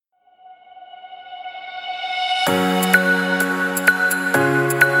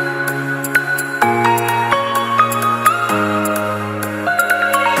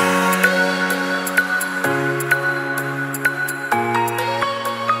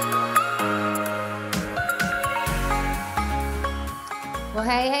Well,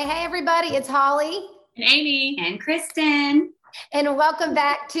 hey, everybody. It's Holly. And Amy. And Kristen. And welcome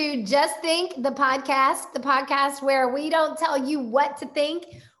back to Just Think, the podcast where we don't tell you what to think.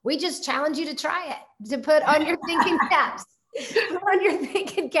 We just challenge you to try it, to put on your thinking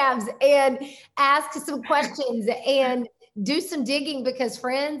caps, and ask some questions and do some digging because,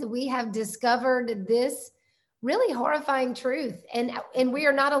 friends, we have discovered this really horrifying truth. And we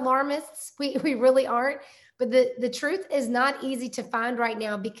are not alarmists. We really aren't. But the truth is not easy to find right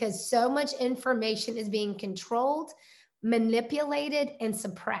now because so much information is being controlled, manipulated, and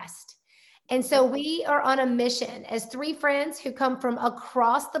suppressed. And so we are on a mission as three friends who come from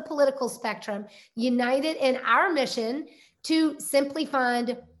across the political spectrum, united in our mission to simply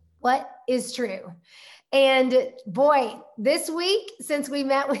find what is true. And boy, this week, since we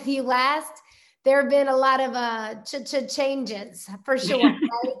met with you last, there have been a lot of changes for sure.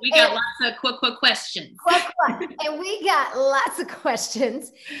 Right? We got lots of quick questions. And we got lots of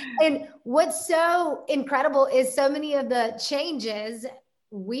questions. And what's so incredible is so many of the changes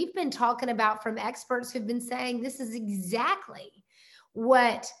we've been talking about from experts who've been saying this is exactly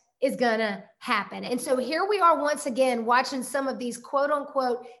what is going to happen. And so here we are once again watching some of these quote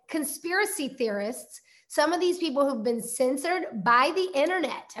unquote conspiracy theorists, some of these people who've been censored by the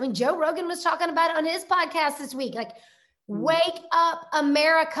internet. I mean, Joe Rogan was talking about it on his podcast this week, like, wake up,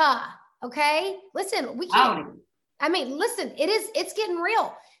 America. Okay. Listen, we can't, listen, it's getting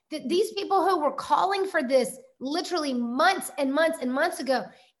real. These people who were calling for this literally months and months and months ago,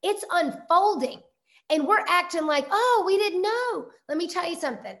 it's unfolding and we're acting like, oh, we didn't know. Let me tell you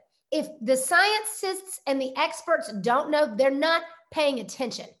something. If the scientists and the experts don't know, they're not paying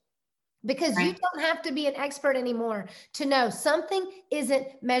attention. Because you don't have to be an expert anymore to know something isn't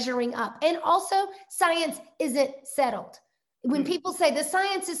measuring up. And also, science isn't settled. When people say the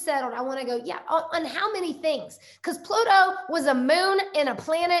science is settled, I want to go, yeah, on how many things? Because Pluto was a moon and a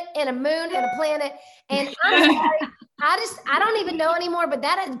planet and a moon and a planet. And I'm sorry, I don't even know anymore, but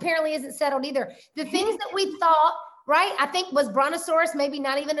that apparently isn't settled either. The things that we thought, right? I think was Brontosaurus, maybe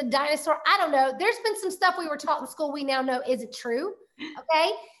not even a dinosaur. I don't know. There's been some stuff we were taught in school we now know isn't true.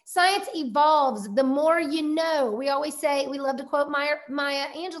 Okay. Science evolves. The more you know. We always say, we love to quote Maya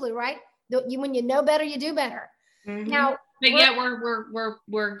Angelou, right? When you know better, you do better. Mm-hmm. Now, but yet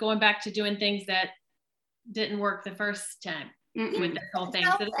we're going back to doing things that didn't work the first time with this whole thing.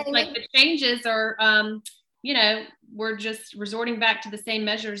 So it's like the changes are, we're just resorting back to the same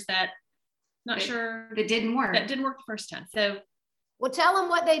measures that that didn't work the first time. So, well, tell them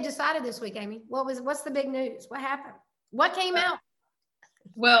what they decided this week, Amy. What's the big news? What happened? What came out?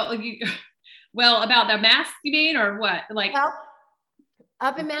 Well, about the mask, you mean, or what? Like, well,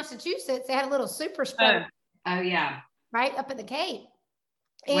 up in Massachusetts, they had a little super spreader. Oh yeah. Right up at the Cape.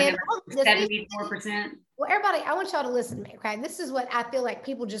 And 74%. Well, everybody, I want y'all to listen to me, okay? This is what I feel like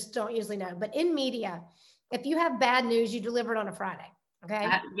people just don't usually know. But in media, if you have bad news, you deliver it on a Friday, okay?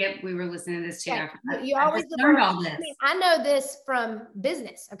 Yep, we were listening to this too. Yeah, you always learned all this. I know this from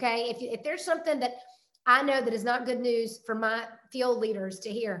business, okay? If there's something that I know that is not good news for my field leaders to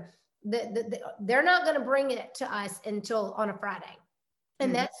hear, they're not going to bring it to us until on a Friday.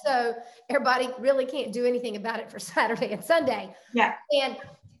 And that's so everybody really can't do anything about it for Saturday and Sunday. Yeah. And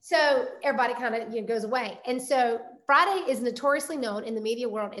so everybody kind of goes away. And so Friday is notoriously known in the media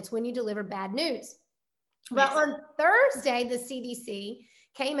world. It's when you deliver bad news. But on Thursday, the CDC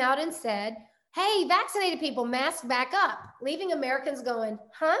came out and said, hey, vaccinated people, mask back up, leaving Americans going,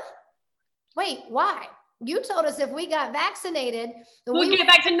 huh? Wait, why? You told us if we got vaccinated, we'll get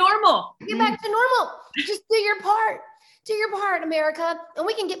back to normal. Get back to normal. Just do your part. Do your part, America, and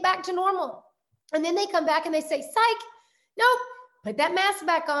we can get back to normal. And then they come back and they say, psych, nope, put that mask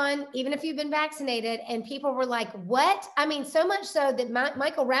back on, even if you've been vaccinated. And people were like, what? I mean, so much so that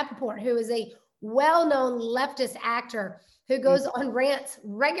Michael Rappaport, who is a well-known leftist actor who goes on rants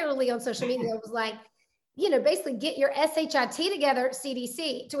regularly on social media, was like, basically get your SHIT together,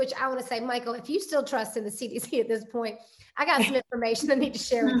 CDC, to which I want to say, Michael, if you still trust in the CDC at this point, I got some information I need to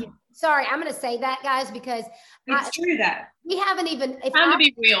share with you. Sorry, I'm going to say that, guys, because it's true that we haven't even. Time to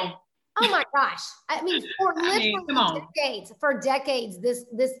be real. Oh my gosh! I mean, for decades, this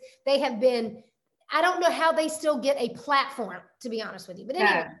they have been. I don't know how they still get a platform, to be honest with you. But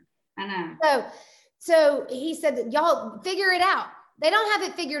anyway, I know. So he said that y'all figure it out. They don't have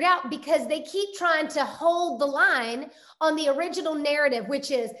it figured out because they keep trying to hold the line on the original narrative,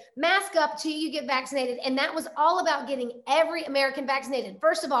 which is mask up till you get vaccinated. And that was all about getting every American vaccinated.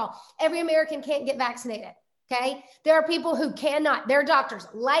 First of all, every American can't get vaccinated, okay? There are people who cannot. Their doctors,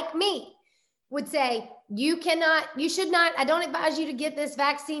 like me, would say, you should not, I don't advise you to get this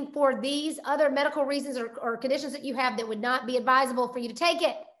vaccine for these other medical reasons or conditions that you have that would not be advisable for you to take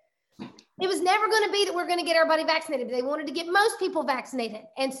it. It was never going to be that we're going to get everybody vaccinated. They wanted to get most people vaccinated.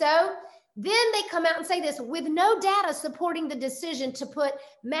 And so then they come out and say this with no data supporting the decision to put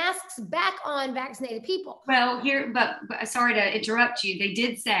masks back on vaccinated people. Well, but sorry to interrupt you. They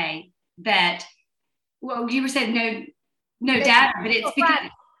did say that, well, you were saying no data, but it's because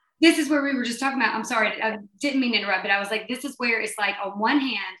this is where we were just talking about. I'm sorry, I didn't mean to interrupt, but I was like, this is where it's like, on one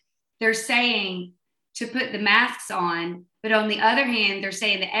hand, they're saying to put the masks on, but on the other hand, they're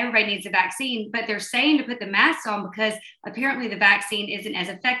saying that everybody needs a vaccine, but they're saying to put the masks on because apparently the vaccine isn't as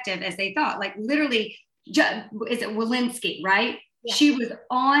effective as they thought. Like literally, is it Walensky, right? Yeah. She was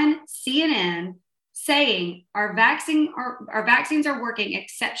on CNN saying our vaccines are working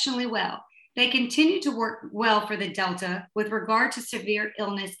exceptionally well. They continue to work well for the Delta with regard to severe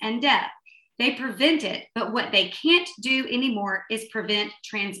illness and death. They prevent it, but what they can't do anymore is prevent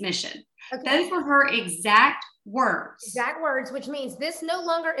transmission. Okay. Those were her exact words. Exact words, which means this no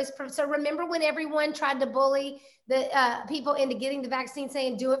longer is. So remember when everyone tried to bully the people into getting the vaccine,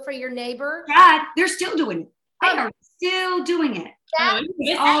 saying do it for your neighbor? God, they're still doing it. They are still doing it.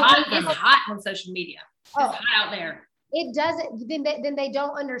 It's hot on social media. It's hot out there. It doesn't. Then they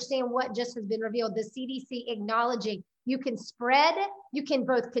don't understand what just has been revealed. The CDC acknowledging you can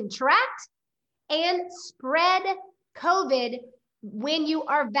both contract and spread COVID when you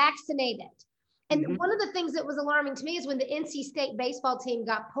are vaccinated. And one of the things that was alarming to me is when the NC State baseball team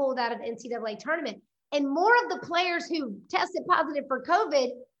got pulled out of the NCAA tournament, and more of the players who tested positive for COVID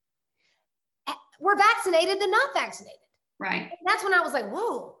were vaccinated than not vaccinated. Right. And that's when I was like,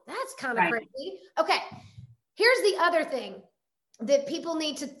 whoa, that's kind of crazy. Okay. Here's the other thing that people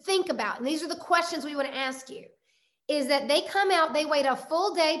need to think about. And these are the questions we want to ask you. Is that they come out, they wait a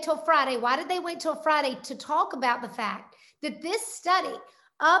full day till Friday. Why did they wait till Friday to talk about the fact that this study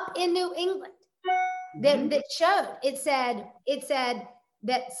up in New England that showed, it said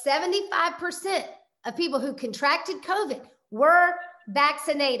that 75% of people who contracted COVID were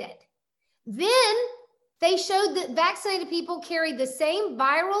vaccinated. Then they showed that vaccinated people carried the same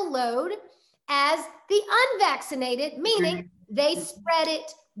viral load as the unvaccinated, meaning they spread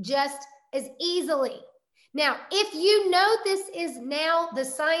it just as easily. Now, if you know this is now the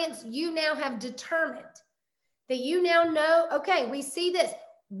science you now have determined, that you now know, okay, we see this.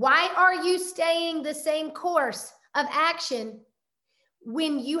 Why are you staying the same course of action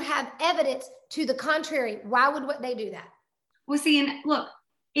when you have evidence to the contrary? Why would they do that? Well, see, and look,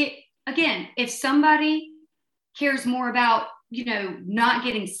 if somebody cares more about, not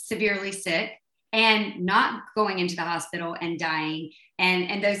getting severely sick and not going into the hospital and dying,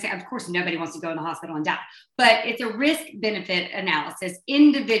 and those, of course, nobody wants to go in the hospital and die, but it's a risk benefit analysis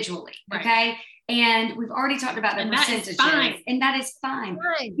individually. Right. Okay. And we've already talked about the percentages, and that is fine.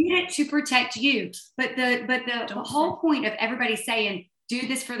 Get it to protect you. But the whole point of everybody saying, do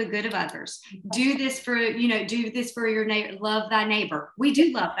this for the good of others. Do this for your neighbor. Love thy neighbor. We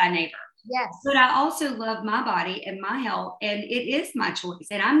do love thy neighbor. Yes. But I also love my body and my health, and it is my choice.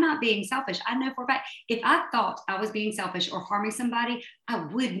 And I'm not being selfish. I know for a fact, if I thought I was being selfish or harming somebody, I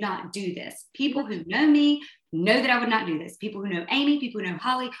would not do this. People who know me know that I would not do this. People who know Amy, people who know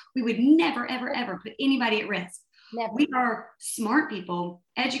Holly, we would never, ever, ever put anybody at risk. Never. We are smart people,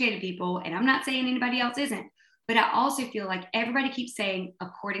 educated people, and I'm not saying anybody else isn't. But I also feel like everybody keeps saying,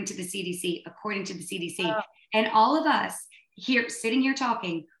 according to the CDC, according to the CDC. Oh. And all of us here, sitting here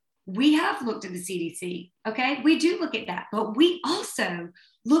talking, we have looked at the CDC, okay? We do look at that, but we also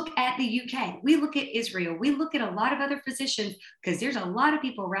look at the UK. We look at Israel. We look at a lot of other physicians because there's a lot of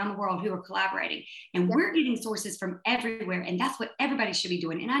people around the world who are collaborating, and we're getting sources from everywhere, and that's what everybody should be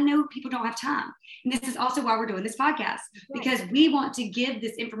doing. And I know people don't have time. And this is also why we're doing this podcast, because we want to give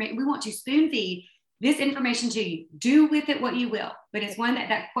this information. We want to spoon feed this information to you. Do with it what you will. But it's one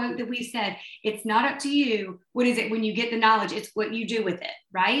that quote that we said, it's not up to you. What is it when you get the knowledge? It's what you do with it,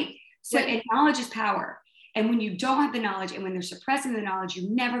 right? So, and knowledge is power. And when you don't have the knowledge and when they're suppressing the knowledge,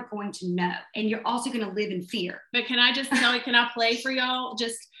 you're never going to know. And you're also going to live in fear. But can I just tell you, can I play for y'all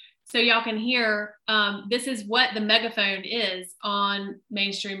just so y'all can hear? This is what the megaphone is on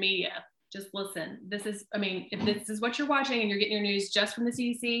mainstream media. Just listen. This is, if this is what you're watching and you're getting your news just from the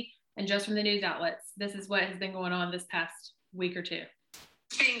CDC and just from the news outlets, this is what has been going on this past week or two.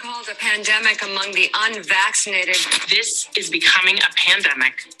 Being called a pandemic among the unvaccinated. This is becoming a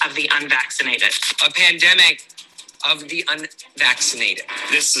pandemic of the unvaccinated. A pandemic of the unvaccinated.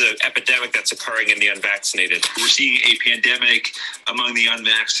 This is an epidemic that's occurring in the unvaccinated. We're seeing a pandemic among the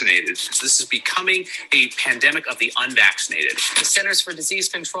unvaccinated. So this is becoming a pandemic of the unvaccinated. The Centers for Disease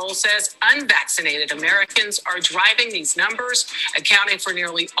Control says unvaccinated Americans are driving these numbers, accounting for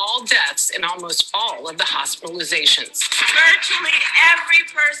nearly all deaths and almost all of the hospitalizations. Virtually every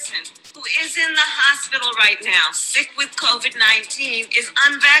person who is in the hospital right now, sick with COVID-19, is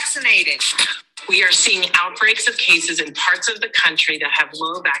unvaccinated. We are seeing outbreaks of cases in parts of the country that have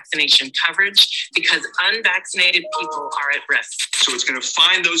low vaccination coverage because unvaccinated people are at risk. So it's going to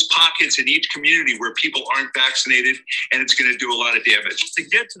find those pockets in each community where people aren't vaccinated, and it's going to do a lot of damage. To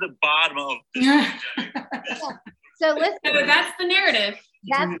get to the bottom of this pandemic. So listen. So that's the narrative.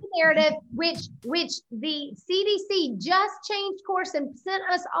 That's the narrative, which the CDC just changed course and sent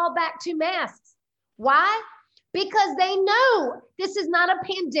us all back to masks. Why? Because they know this is not a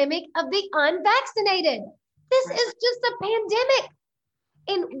pandemic of the unvaccinated. This is just a pandemic.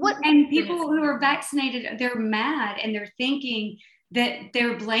 And people who are vaccinated, they're mad and they're thinking that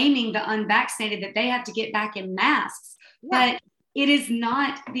they're blaming the unvaccinated, that they have to get back in masks. Yeah. But it is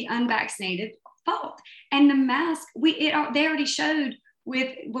not the unvaccinated fault. And the mask, they already showed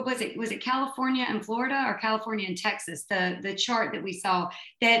with, what was it? Was it California and Florida or California and Texas? The chart that we saw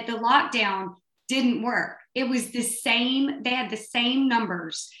that the lockdown didn't work. It was the same. They had the same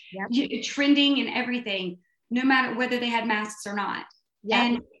numbers, trending and everything, no matter whether they had masks or not.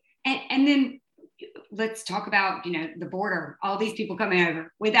 Yep. And then let's talk about, the border, all these people coming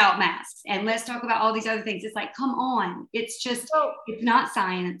over without masks. And let's talk about all these other things. It's like, come on. It's just, it's not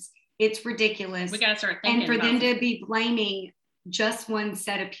science. It's ridiculous. We got to start thinking. And for them to be blaming just one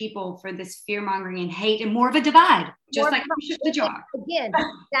set of people for this fear mongering and hate and more of a divide, just like who shook the jar. Again,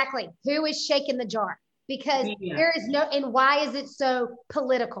 exactly. Who is shaking the jar? Because there is and why is it so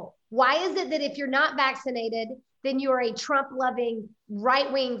political? Why is it that if you're not vaccinated, then you're a Trump-loving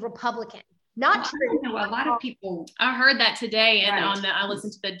right-wing Republican? Not true. A lot of people. I heard that today, and I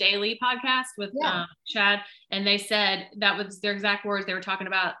listened to the Daily podcast with Chad, and they said that was their exact words. They were talking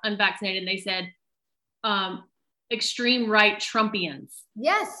about unvaccinated, and they said extreme right Trumpians.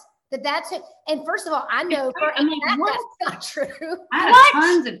 Yes, that's it. And first of all, I know that's not true. I know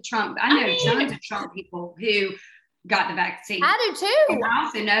tons of Trump people who got the vaccine. I do too. And I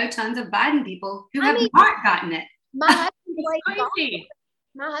also know tons of Biden people who have not gotten it. My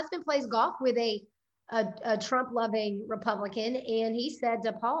husband plays golf with a Trump-loving Republican, and he said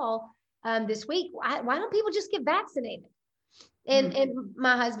to Paul this week, why don't people just get vaccinated? And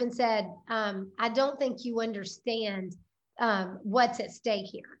my husband said, I don't think you understand what's at stake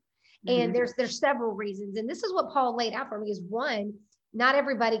here. And there's several reasons. And this is what Paul laid out for me is one, not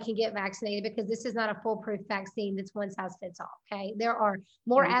everybody can get vaccinated because this is not a foolproof vaccine that's one size fits all. Okay. There are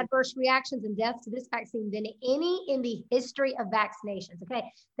more adverse reactions and deaths to this vaccine than any in the history of vaccinations. Okay.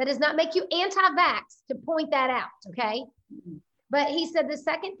 That does not make you anti-vax, to point that out. Okay. But he said the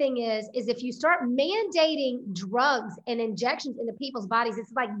second thing is if you start mandating drugs and injections into people's bodies,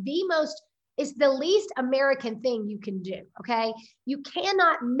 it's like it's the least American thing you can do. Okay. You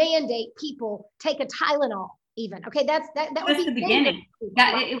cannot mandate people take a Tylenol even. Okay. That would be the beginning.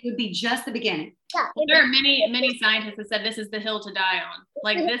 It would be just the beginning. Yeah. There are many scientists that said this is the hill to die on.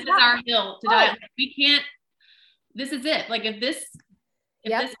 Like this is our hill to die on. We can't, this is it. Like if this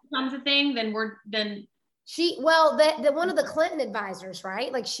becomes a thing, then one of the Clinton advisors,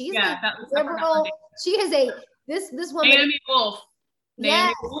 right? Like she's a liberal. She is this woman. Naomi Wolf.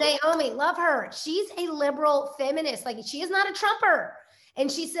 Yes, Naomi, love her. She's a liberal feminist. Like she is not a Trumper. And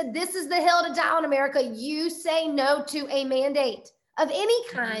she said, this is the hill to die on, America. You say no to a mandate of any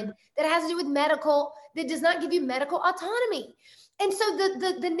kind that has to do with medical, that does not give you medical autonomy. And so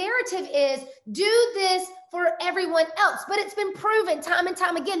the narrative is do this for everyone else. But it's been proven time and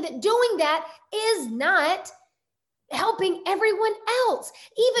time again that doing that is not helping everyone else.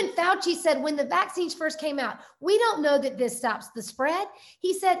 Even Fauci said when the vaccines first came out, we don't know that this stops the spread.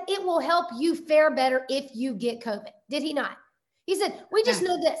 He said it will help you fare better if you get COVID. Did he not? He said, we just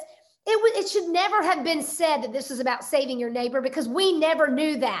know this. It should never have been said that this was about saving your neighbor because we never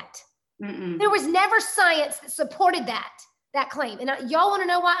knew that. There was never science that supported that claim. And y'all want to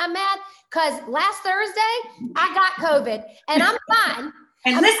know why I'm mad? Because last Thursday, I got COVID and I'm fine.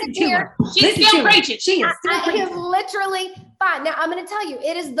 And listen to her. She's still preaching. She is still preaching. I am literally fine. Now, I'm going to tell you,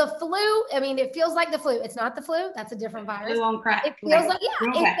 it is the flu. I mean, it feels like the flu. It's not the flu. That's a different virus. Flu on crack. It feels like,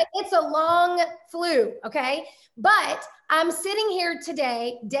 it's a long flu, okay? But I'm sitting here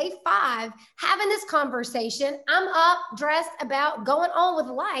today, day 5, having this conversation. I'm up, dressed, about going on with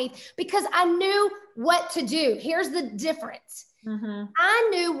life because I knew what to do. Here's the difference. I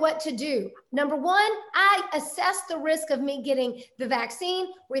knew what to do. Number one, I assessed the risk of me getting the vaccine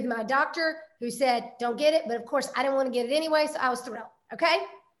with my doctor, who said, don't get it. But of course, I didn't want to get it anyway. So I was thrilled. Okay.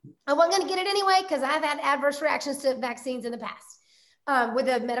 I wasn't going to get it anyway because I've had adverse reactions to vaccines in the past with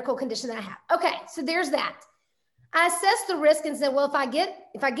a medical condition that I have. Okay. So there's that. I assessed the risk and said, well, if I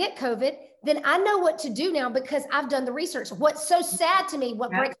get COVID, then I know what to do now because I've done the research. What's so sad to me,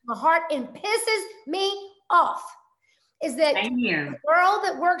 what breaks my heart and pisses me off is that the girl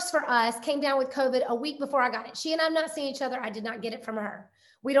that works for us came down with COVID a week before I got it. She and I have not seen each other. I did not get it from her.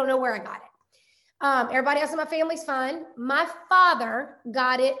 We don't know where I got it. Everybody else in my family's fine. My father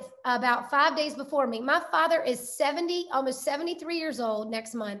got it about 5 days before me. My father is 70, almost 73 years old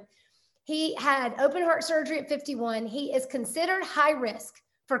next month. He had open heart surgery at 51. He is considered high risk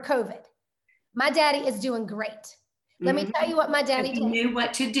for COVID. My daddy is doing great. Let me tell you what my daddy did. He knew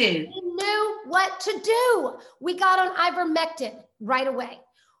what to do. He knew what to do. We got on ivermectin right away.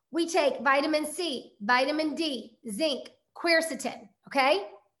 We take vitamin C, vitamin D, zinc, quercetin, okay?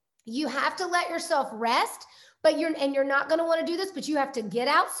 You have to let yourself rest, but you're not going to want to do this, but you have to get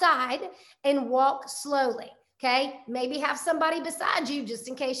outside and walk slowly, okay? Maybe have somebody beside you just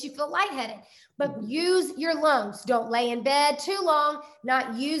in case you feel lightheaded, but use your lungs. Don't lay in bed too long,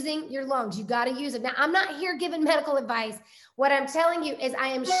 not using your lungs. You got to use it. Now, I'm not here giving medical advice. What I'm telling you is I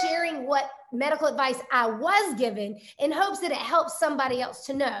am sharing what medical advice I was given in hopes that it helps somebody else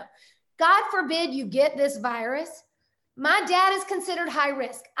to know. God forbid you get this virus. My dad is considered high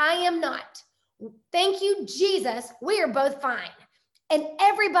risk. I am not. Thank you, Jesus. We are both fine. And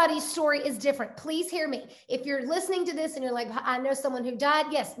everybody's story is different. Please hear me. If you're listening to this and you're like, I know someone who died.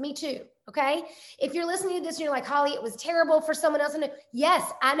 Yes, me too. Okay. If you're listening to this and you're like, Holly, it was terrible for someone else.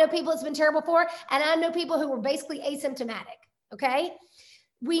 Yes, I know people it's been terrible for, and I know people who were basically asymptomatic. Okay.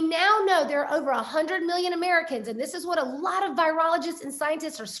 We now know there are over 100 million Americans, and this is what a lot of virologists and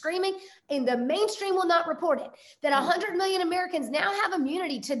scientists are screaming, and the mainstream will not report it, that 100 million Americans now have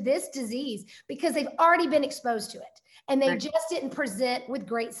immunity to this disease because they've already been exposed to it. And they just didn't present with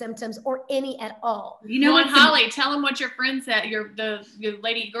great symptoms or any at all. You know what, Holly? Tell them what your friend said. The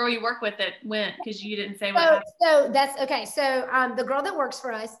lady girl you work with that went, because you didn't say what happened. So that's okay. So the girl that works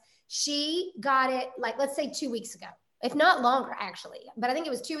for us, she got it like, let's say 2 weeks ago, if not longer actually, but I think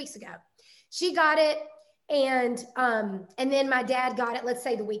it was 2 weeks ago. She got it, and then my dad got it, let's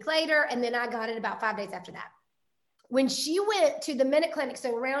say the week later, and then I got it about 5 days after that. When she went to the Minute Clinic,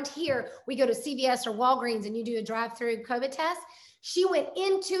 so around here, we go to CVS or Walgreens and you do a drive-through COVID test. She went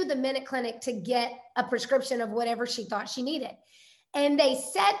into the Minute Clinic to get a prescription of whatever she thought she needed. And they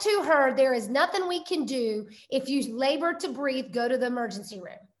said to her, there is nothing we can do. If you labor to breathe, go to the emergency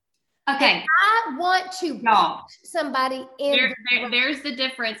room. Okay. I want to put somebody in. There's the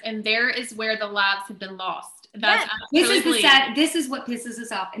difference. And there is where the lives have been lost. This is the sad. This is what pisses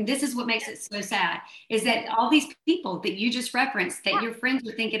us off, and this is what makes it so sad. Is that all these people that you just referenced, that your friends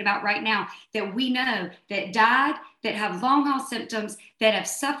are thinking about right now, that we know that died, that have long haul symptoms, that have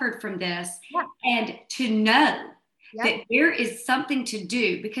suffered from this, and to know that there is something to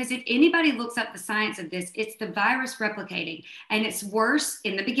do, because if anybody looks up the science of this, it's the virus replicating, and it's worse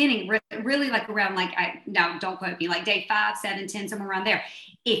in the beginning, really like around now don't quote me, like day 5, 7, 10, somewhere around there.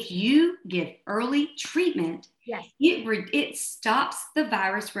 If you give early treatment, it stops the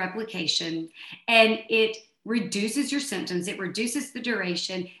virus replication, and it reduces your symptoms. It reduces the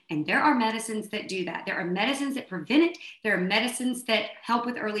duration. And there are medicines that do that. There are medicines that prevent it. There are medicines that help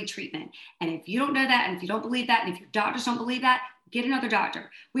with early treatment. And if you don't know that, and if you don't believe that, and if your doctors don't believe that, get another doctor.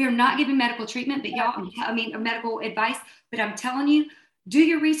 We are not giving medical treatment, but medical advice, but I'm telling you, do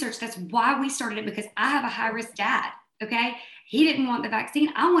your research. That's why we started it, because I have a high risk dad. Okay. He didn't want the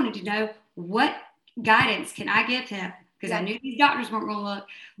vaccine. I wanted to know, what guidance can I give him? Because I knew these doctors weren't going to look.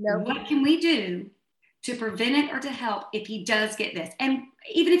 What can we do to prevent it or to help if he does get this? And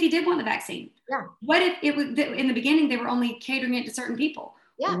even if he did want the vaccine, what if it was in the beginning, they were only catering it to certain people?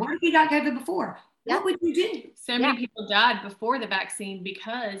 What if he got COVID before? What would you do? So many people died before the vaccine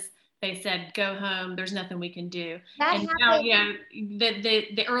because they said, go home, there's nothing we can do. And now,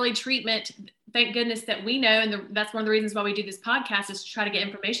 the early treatment, thank goodness that we know, and that's one of the reasons why we do this podcast, is to try to get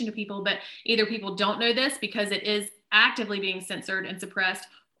information to people, but either people don't know this because it is actively being censored and suppressed,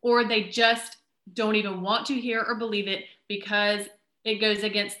 or they just don't even want to hear or believe it because it goes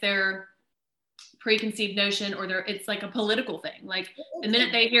against their preconceived notion, or it's like a political thing. Like the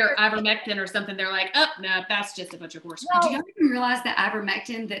minute they hear ivermectin or something, they're like, oh no, that's just a bunch of horse. Do you even realize that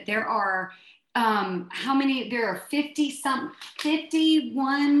ivermectin, that there are how many, there are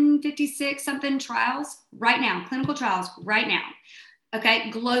 51, 56 something trials right now, clinical trials right now,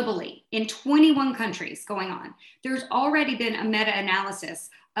 okay, globally in 21 countries going on. There's already been a meta-analysis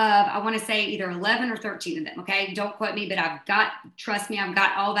of, I want to say either 11 or 13 of them, okay? Don't quote me, but trust me, I've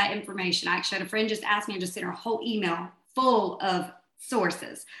got all that information. I actually had a friend just asked me, I just sent her a whole email full of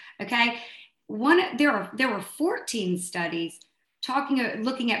sources, okay? There were 14 studies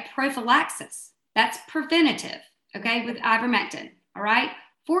looking at prophylaxis. That's preventative, okay, with ivermectin, all right?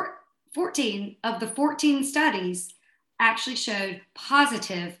 14 of the 14 studies actually showed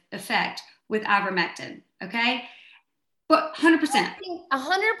positive effect with ivermectin, okay? But 100%.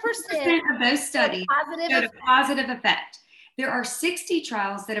 100% of those studies showed a positive effect. There are 60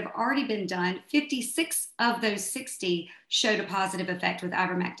 trials that have already been done. 56 of those 60 showed a positive effect with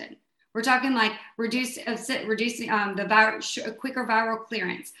ivermectin. We're talking like reducing the quicker viral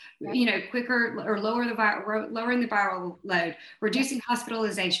clearance, quicker or lowering the viral load, reducing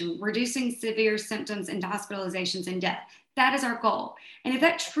hospitalization, reducing severe symptoms and hospitalizations and death. That is our goal. And if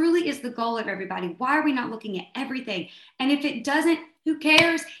that truly is the goal of everybody, why are we not looking at everything? And if it doesn't, who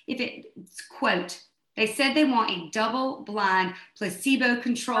cares? If it's, quote, they said they want a double-blind,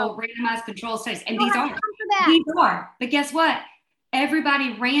 placebo-controlled, randomized control studies. And these are. But guess what?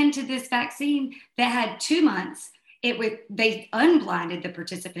 Everybody ran to this vaccine that had 2 months. They unblinded the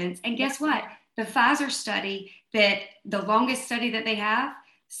participants. And guess what? The Pfizer study, the longest study that they have,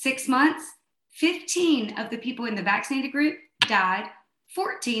 6 months, 15 of the people in the vaccinated group died,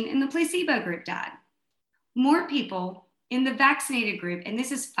 14 in the placebo group died. More people in the vaccinated group, and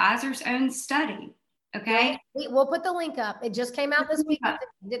this is Pfizer's own study, okay? We'll put the link up. It just came out this week.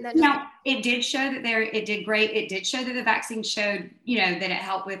 Now, it did show that it did great. It did show that the vaccine showed, that it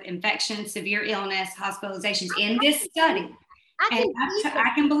helped with infection, severe illness, hospitalizations in this study. I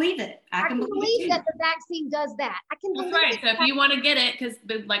can believe it. I can believe that the vaccine does that. I can believe it. So if you want to get it, because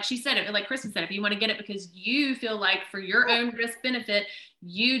like she said, like Kristen said, if you want to get it because you feel like for your own risk benefit,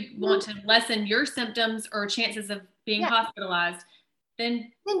 you want to lessen your symptoms or chances of being hospitalized,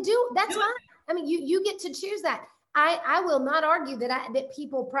 then that's fine. I mean, you get to choose that. I will not argue that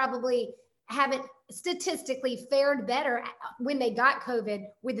people probably haven't statistically fared better when they got COVID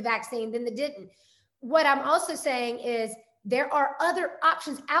with the vaccine than they didn't. What I'm also saying is there are other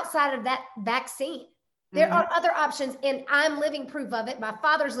options outside of that vaccine. There are other options, and I'm living proof of it. My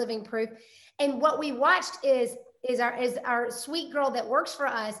father's living proof. And what we watched is our sweet girl that works for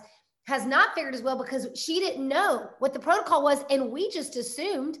us has not fared as well because she didn't know what the protocol was, and we just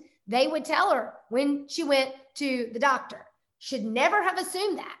assumed they would tell her when she went to the doctor. Should never have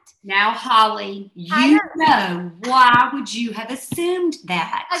assumed that. Now, Holly, you know, why would you have assumed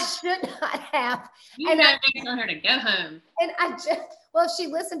that? I should not have. They told her to go home. And if she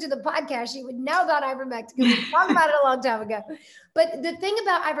listened to the podcast, she would know about ivermectin because we talked about it a long time ago. But the thing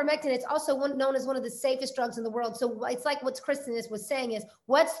about ivermectin, it's also known as one of the safest drugs in the world. So it's like what Kristen was saying is,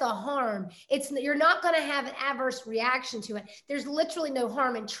 what's the harm? You're not going to have an adverse reaction to it. There's literally no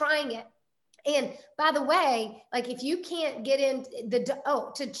harm in trying it. And by the way, like if you can't get in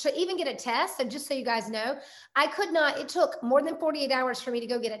to even get a test, so just so you guys know, it took more than 48 hours for me to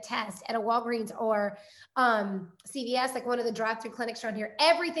go get a test at a Walgreens or CVS, like one of the drive-through clinics around here.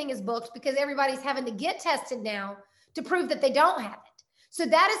 Everything is booked because everybody's having to get tested now to prove that they don't have it. So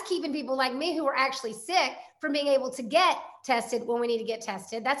that is keeping people like me who are actually sick from being able to get tested when we need to get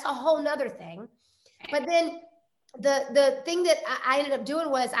tested. That's a whole nother thing. But then the thing that I ended up doing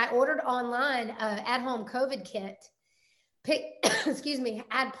was I ordered online at-home COVID kit.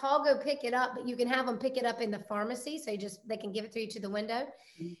 Had Paul go pick it up, but you can have them pick it up in the pharmacy. So they can give it to you to the window.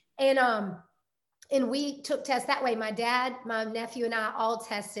 And we took tests that way. My dad, my nephew, and I all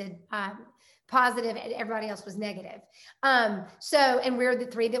tested positive, and everybody else was negative. And we're the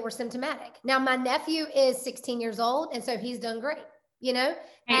 3 that were symptomatic. Now my nephew is 16 years old, and so he's done great,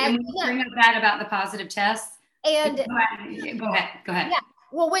 And we bring up that about the positive tests. And go ahead. Yeah.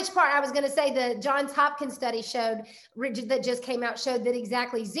 Well, which part? I was going to say the Johns Hopkins study that just came out showed that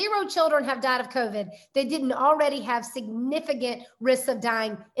exactly 0 children have died of COVID. They didn't already have significant risks of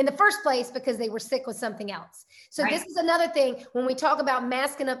dying in the first place because they were sick with something else. So This is another thing when we talk about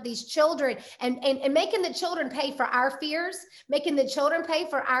masking up these children and making the children pay for our fears, making the children pay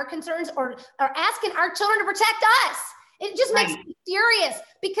for our concerns, or asking our children to protect us. It just makes me furious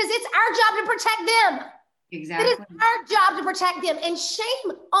because it's our job to protect them. Exactly. It is our job to protect them, and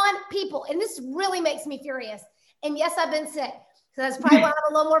shame on people. And this really makes me furious. And yes, I've been sick. So that's probably why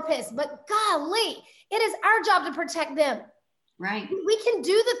I'm a little more pissed. But golly, it is our job to protect them. Right. We can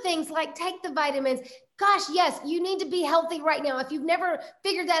do the things like take the vitamins. Gosh, yes, you need to be healthy right now. If you've never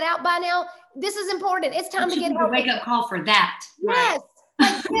figured that out by now, this is important. It's time to get healthy. Wake-up call for that. Yes.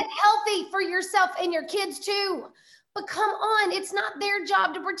 Like, get healthy for yourself and your kids too. But come on, it's not their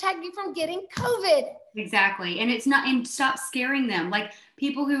job to protect you from getting COVID. Exactly. And it's not, and stop scaring them. Like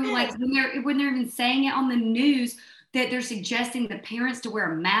people who like when they're even saying it on the news that they're suggesting the parents to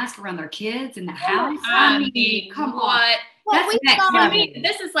wear a mask around their kids in the house. I mean, come on. That's next level.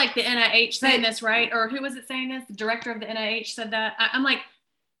 This is like the NIH saying this, right? Or who was it saying this? The director of the NIH said that. I'm like,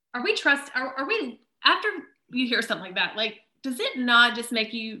 are we after you hear something like that, like, does it not just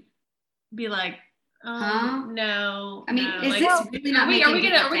make you be like, no? I mean, no. is like, this really not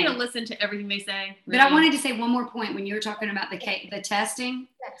are we gonna listen to everything they say? Really? But I wanted to say one more point when you were talking about the testing.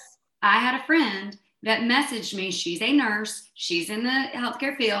 Yes. I had a friend that messaged me. She's a nurse. She's in the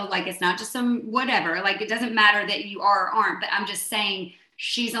healthcare field. Like, it's not just some whatever. Like, it doesn't matter that you are or aren't, but I'm just saying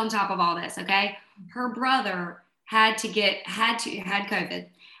she's on top of all this. Okay. Her brother had COVID,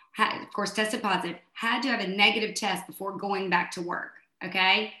 of course, tested positive, had to have a negative test before going back to work.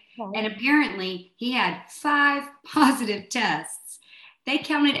 Okay. And apparently he had 5 positive tests. They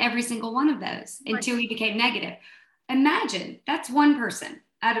counted every single one of those until he became negative. Imagine that's one person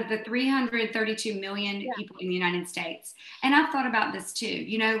out of the 332 million people in the United States. And I've thought about this too,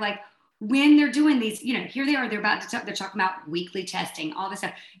 you know, like when they're doing these, you know, here they are, they're talking about weekly testing, all this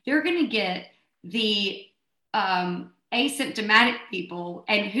stuff. They're going to get the asymptomatic people,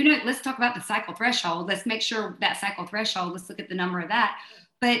 and who knows, let's talk about the cycle threshold. Let's make sure that cycle threshold, let's look at the number of that.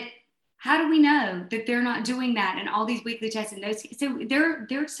 But how do we know that they're not doing that and all these weekly tests and those? So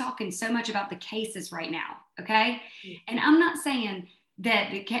they're talking so much about the cases right now. Okay. And I'm not saying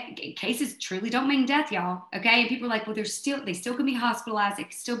that the cases truly don't mean death, y'all. Okay. And people are like, well, they still can be hospitalized. It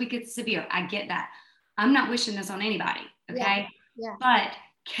can still be severe. I get that. I'm not wishing this on anybody. Okay. Yeah. But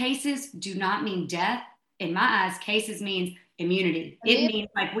cases do not mean death. In my eyes, cases means immunity. It means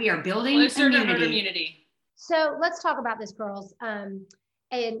like we are building immunity. So let's talk about this, girls. And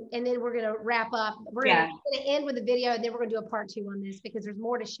then we're going to wrap up. We're going to end with a video, and then we're going to do a part 2 on this because there's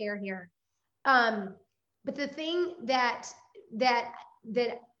more to share here. But the thing that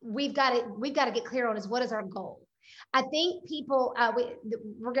we've got to get clear on is, what is our goal? I think people,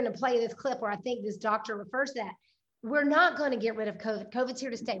 we're going to play this clip where I think this doctor refers to that. We're not going to get rid of COVID. COVID's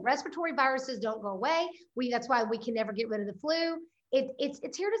here to stay. Respiratory viruses don't go away. That's why we can never get rid of the flu.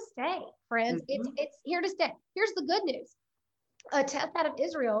 It's here to stay, friends. Mm-hmm. It's here to stay. Here's the good news. A test out of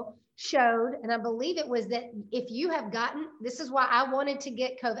Israel showed, and I believe it was that if you have gotten, this is why I wanted to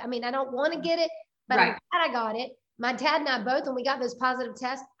get COVID. I mean, I don't want to get it, but I'm glad I got it. My dad and I both, when we got those positive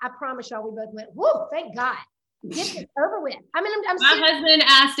tests, I promise y'all, we both went, whoa, thank God. Get this over with. I mean, my husband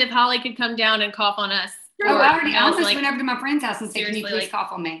asked if Holly could come down and cough on us. I almost went over to my friend's house and said, can you please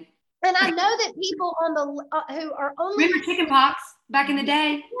cough on me? And I know that people on the who are only remember chicken pox back in the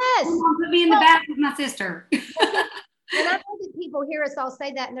day. Yes, put me in the bath with my sister. And I know that people hear us all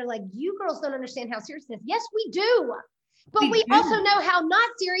say that, and they're like, "You girls don't understand how serious it is." Yes, we do, but we also know how not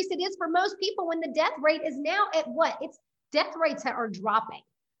serious it is for most people. When the death rate is now at what? It's death rates are dropping.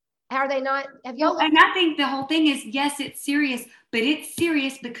 Are they not? Have y'all? And I think the whole thing is, yes, it's serious, but it's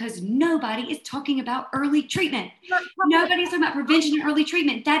serious because nobody is talking about early treatment. Nobody's talking about prevention and early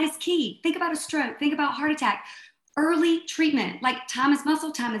treatment. That is key. Think about a stroke. Think about heart attack. Early treatment, like time is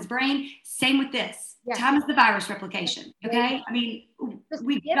muscle, time is brain. Same with this. Yes. Time is the virus replication. Okay. I mean,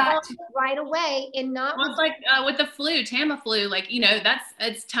 we got to right away and not. Well, it's like with the flu, Tamiflu, like, you know,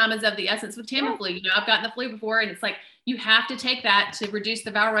 it's time is of the essence with Tamiflu. You know, I've gotten the flu before, and it's like, you have to take that to reduce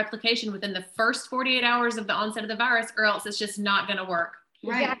the viral replication within the first 48 hours of the onset of the virus, or else it's just not going to work.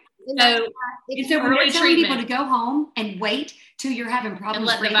 Right. Exactly. So when they're telling people to go home and wait till you're having problems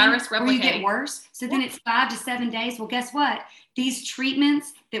and let the virus replicate, or you get worse, so then it's 5 to 7 days. Well, guess what? These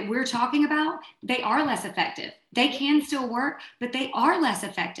treatments that we're talking about, they are less effective. They can still work, but they are less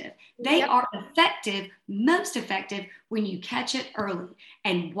effective. They are effective, most effective when you catch it early.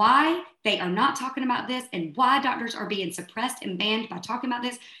 And why they are not talking about this, and why doctors are being suppressed and banned by talking about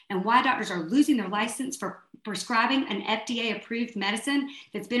this, and why doctors are losing their license for prescribing an FDA-approved medicine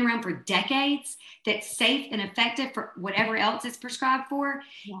that's been around for decades, that's safe and effective for whatever else it's prescribed for.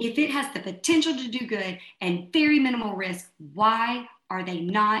 If it has the potential to do good and very minimal risk, why are they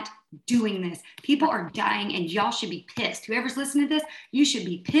not doing this? People are dying, and y'all should be pissed. Whoever's listening to this, you should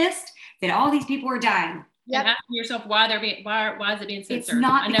be pissed that all these people are dying. And asking yourself why is it being censored? It's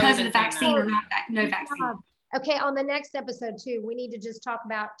not because of the vaccine or no vaccine. Okay, on the next episode too, we need to just talk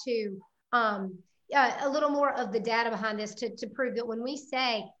about too a little more of the data behind this to prove that when we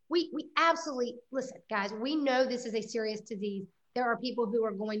say we absolutely listen, guys, we know this is a serious disease. There are people who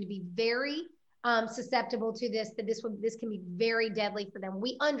are going to be very susceptible to this, that this can be very deadly for them.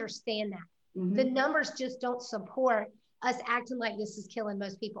 We understand that. Mm-hmm. The numbers just don't support us acting like this is killing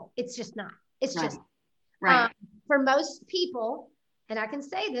most people. It's just not. It's just right. for most people, and I can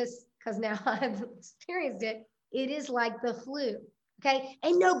say this because now I've experienced it, it is like the flu. Okay.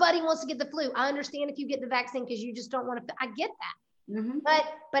 And nobody wants to get the flu. I understand if you get the vaccine because you just don't want to, I get that. Mm-hmm.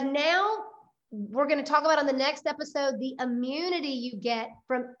 But now we're going to talk about on the next episode, the immunity you get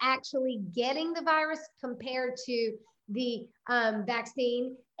from actually getting the virus compared to the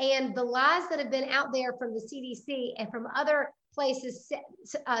vaccine, and the lies that have been out there from the CDC and from other places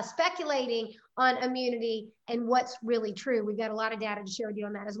speculating on immunity and what's really true. We've got a lot of data to share with you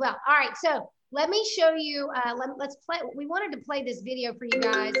on that as well. All right, so let me show you, let's play, we wanted to play this video for you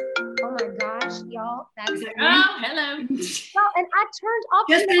guys. Oh my gosh, y'all. That's hello. Well, and I turned off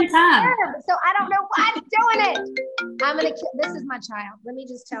just in time. So I don't know why I'm doing it. I'm gonna this is my child. Let me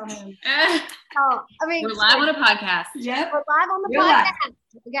just tell him. We're live on a podcast. Yep. We're live on the podcast.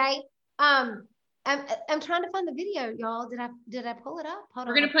 Okay. I'm trying to find the video, y'all. Did I pull it up? Hold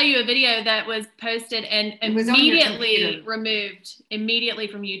on. We're gonna play you a video that was posted and immediately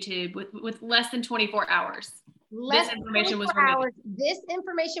removed from YouTube with less than 24 hours. This information was removed. This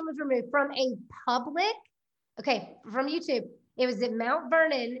information was removed from a public, from YouTube. It was at Mount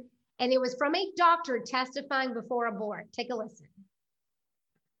Vernon, and it was from a doctor testifying before a board. Take a listen.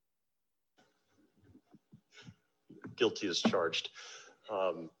 Guilty as charged.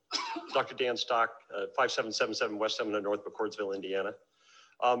 Dr. Dan Stock, 5777 West 700 North McCordsville, Indiana.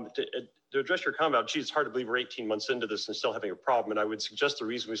 To address your comment, gee, it's hard to believe we're 18 months into this and still having a problem. And I would suggest the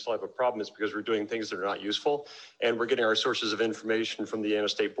reason we still have a problem is because we're doing things that are not useful. And we're getting our sources of information from the Indiana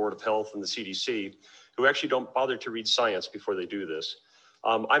State Board of Health and the CDC, who actually don't bother to read science before they do this.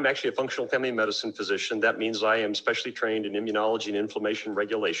 I'm actually a functional family medicine physician. That means I am specially trained in immunology and inflammation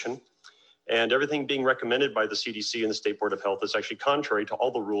regulation. And everything being recommended by the CDC and the State Board of Health is actually contrary to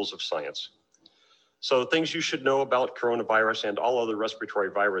all the rules of science. So things you should know about coronavirus and all other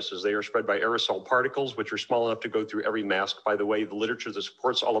respiratory viruses, they are spread by aerosol particles, which are small enough to go through every mask. By the way, the literature that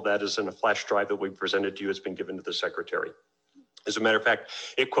supports all of that is in a flash drive that we presented to you. It's been given to the secretary. As a matter of fact,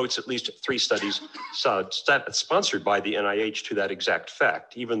 it quotes at least 3 studies sponsored by the NIH to that exact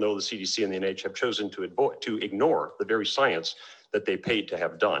fact, even though the CDC and the NIH have chosen to ignore the very science that they paid to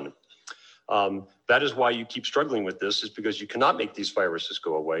have done. That is why you keep struggling with this, is because you cannot make these viruses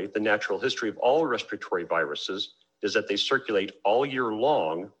go away. The natural history of all respiratory viruses is that they circulate all year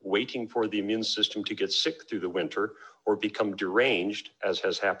long, waiting for the immune system to get sick through the winter or become deranged, as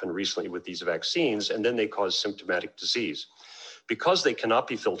has happened recently with these vaccines, and then they cause symptomatic disease. Because they cannot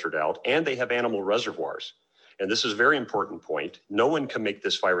be filtered out and they have animal reservoirs, and this is a very important point, no one can make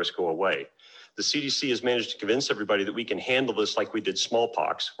this virus go away. The CDC has managed to convince everybody that we can handle this like we did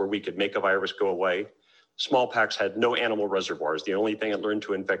smallpox, where we could make a virus go away. Smallpox had no animal reservoirs. The only thing it learned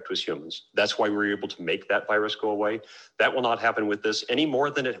to infect was humans. That's why we were able to make that virus go away. That will not happen with this any more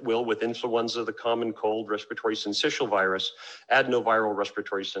than it will with influenza, the common cold, respiratory syncytial virus, adenoviral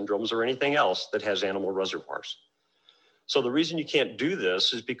respiratory syndromes, or anything else that has animal reservoirs. So the reason you can't do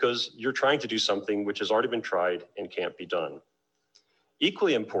this is because you're trying to do something which has already been tried and can't be done.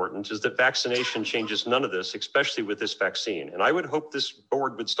 Equally important is that vaccination changes none of this, especially with this vaccine. And I would hope this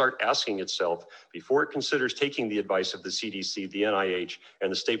board would start asking itself, before it considers taking the advice of the CDC, the NIH,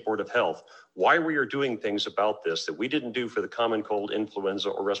 and the State Board of Health, why we are doing things about this that we didn't do for the common cold, influenza,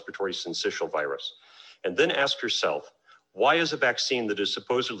 or respiratory syncytial virus. And then ask yourself, why is a vaccine that is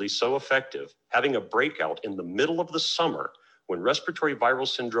supposedly so effective having a breakout in the middle of the summer when respiratory viral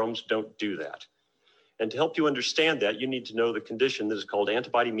syndromes don't do that? And to help you understand that, you need to know the condition that is called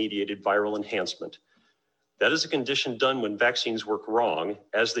antibody-mediated viral enhancement. That is a condition done when vaccines work wrong,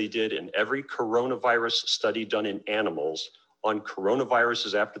 as they did in every coronavirus study done in animals on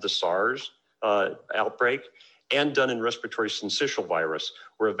coronaviruses after the SARS outbreak, and done in respiratory syncytial virus,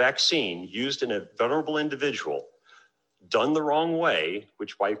 where a vaccine used in a vulnerable individual done the wrong way,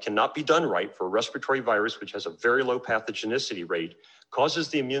 which cannot be done right for a respiratory virus, which has a very low pathogenicity rate, causes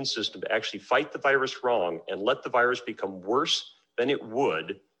the immune system to actually fight the virus wrong and let the virus become worse than it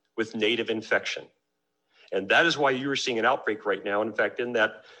would with native infection. And that is why you are seeing an outbreak right now. In fact, in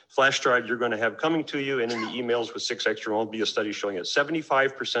that flash drive you're going to have coming to you and in the emails with 6 Extra will be a study showing that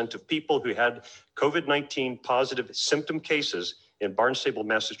 75% of people who had COVID-19 positive symptom cases in Barnstable,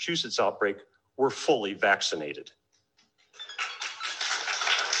 Massachusetts outbreak were fully vaccinated.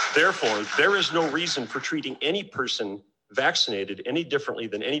 Therefore, there is no reason for treating any person vaccinated any differently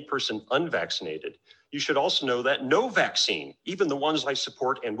than any person unvaccinated. You should also know that no vaccine, even the ones I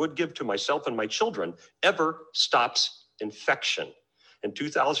support and would give to myself and my children, ever stops infection. In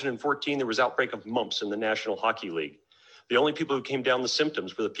 2014, there was outbreak of mumps in the National Hockey League. The only people who came down the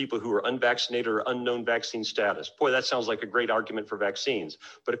symptoms were the people who were unvaccinated or unknown vaccine status. Boy, that sounds like a great argument for vaccines.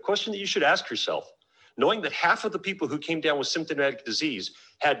 But a question that you should ask yourself, knowing that half of the people who came down with symptomatic disease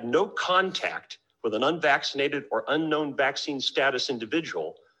had no contact with an unvaccinated or unknown vaccine status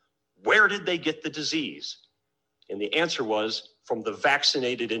individual, where did they get the disease? And the answer was from the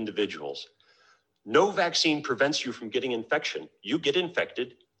vaccinated individuals. No vaccine prevents you from getting infection. You get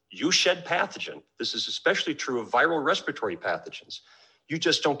infected, you shed pathogen. This is especially true of viral respiratory pathogens. You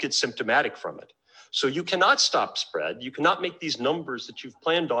just don't get symptomatic from it. So you cannot stop spread. You cannot make these numbers that you've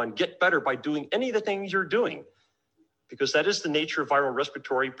planned on get better by doing any of the things you're doing, because that is the nature of viral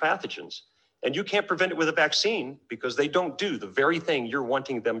respiratory pathogens. And you can't prevent it with a vaccine because they don't do the very thing you're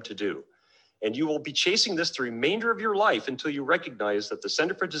wanting them to do. And you will be chasing this the remainder of your life until you recognize that the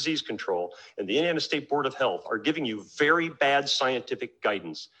Center for Disease Control and the Indiana State Board of Health are giving you very bad scientific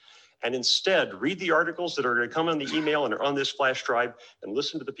guidance. And instead, read the articles that are going to come on the email and are on this flash drive, and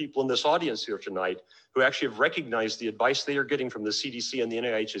listen to the people in this audience here tonight who actually have recognized the advice they are getting from the CDC and the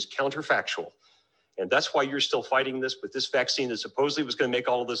NIH is counterfactual. And that's why you're still fighting this with this vaccine that supposedly was going to make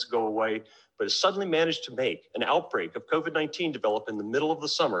all of this go away, but has suddenly managed to make an outbreak of COVID-19 develop in the middle of the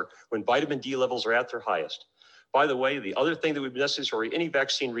summer when vitamin D levels are at their highest. By the way, the other thing that would be necessary, any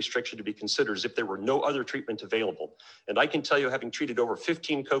vaccine restriction to be considered, is if there were no other treatment available. And I can tell you, having treated over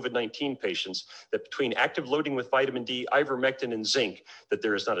 15 COVID-19 patients, that between active loading with vitamin D, ivermectin, and zinc, that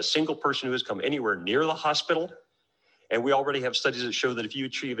there is not a single person who has come anywhere near the hospital. And we already have studies that show that if you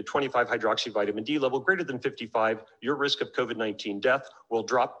achieve a 25 hydroxy vitamin D level greater than 55, your risk of COVID-19 death will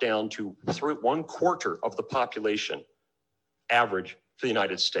drop down to 1/4 of the population average for the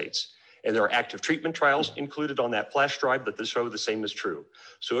United States. And there are active treatment trials included on that flash drive that show the same is true.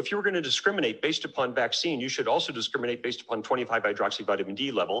 So if you were going to discriminate based upon vaccine, you should also discriminate based upon 25 hydroxy vitamin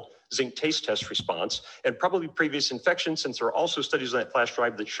D level, zinc taste test response, and probably previous infection, since there are also studies on that flash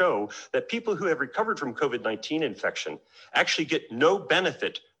drive that show that people who have recovered from COVID-19 infection actually get no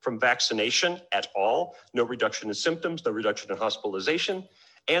benefit from vaccination at all, no reduction in symptoms, no reduction in hospitalization,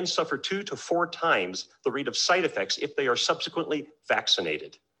 and suffer 2 to 4 times the rate of side effects if they are subsequently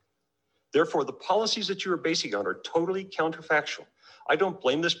vaccinated. Therefore, the policies that you are basing on are totally counterfactual. I don't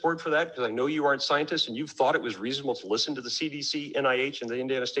blame this board for that, because I know you aren't scientists and you've thought it was reasonable to listen to the CDC, NIH, and the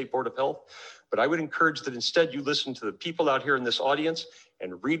Indiana State Board of Health. But I would encourage that instead you listen to the people out here in this audience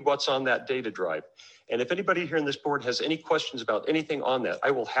and read what's on that data drive. And if anybody here in this board has any questions about anything on that,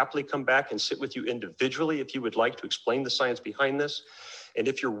 I will happily come back and sit with you individually if you would like to explain the science behind this. And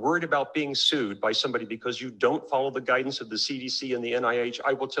if you're worried about being sued by somebody because you don't follow the guidance of the CDC and the NIH,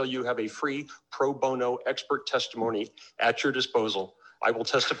 I will tell you have a free pro bono expert testimony at your disposal. I will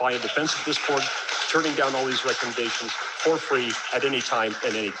testify in defense of this board, turning down all these recommendations for free at any time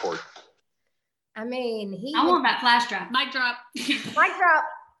in any court. I mean, I want that flash drive. Mic drop. Mic drop.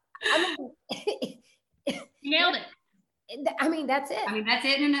 I mean, Nailed it. I mean, that's it. I mean, that's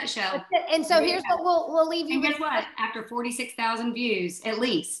it in a nutshell. And so here's what we'll leave you and with. guess what? After 46,000 views, at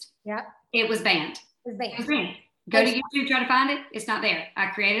least, Yeah. it was banned. It's banned. It was banned. Go to YouTube, try to find it. It's not there. I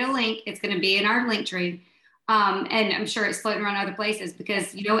created a link. It's going to be in our link tree. And I'm sure it's floating around other places,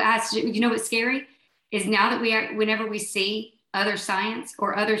 because, you know what's scary is now that whenever we see other science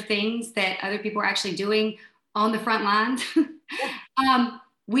or other things that other people are actually doing on the front lines,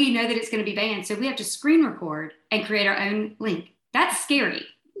 we know that it's going to be banned. So we have to screen record and create our own link. That's scary.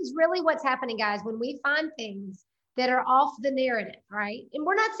 This is really what's happening, guys, when we find things that are off the narrative, right? And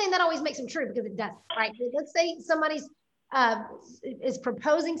we're not saying that always makes them true, because it doesn't, right? Let's say somebody's is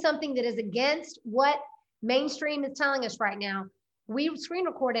proposing something that is against what mainstream is telling us right now. We screen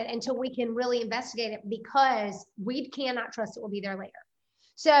record it until we can really investigate it, because we cannot trust it will be there later.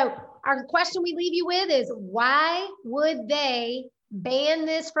 So our question we leave you with is, why would they ban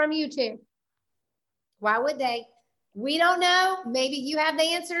this from YouTube? Why would they? We don't know. Maybe you have the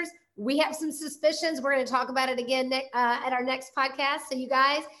answers. We have some suspicions. We're going to talk about it again at our next podcast. So you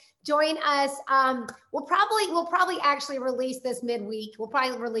guys join us. We'll probably actually release this midweek. We'll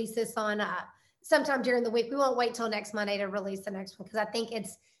probably release this on sometime during the week. We won't wait till next Monday to release the next one, because I think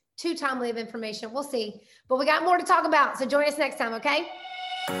it's too timely of information. We'll see. But we got more to talk about. So join us next time, okay?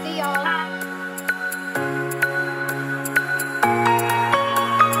 See y'all.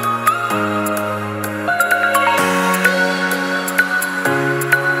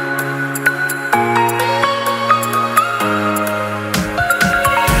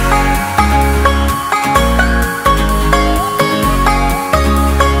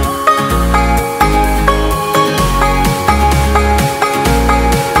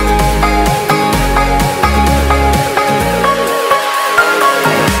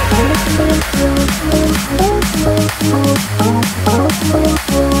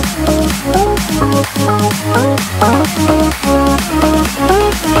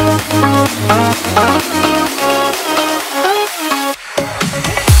 Oh,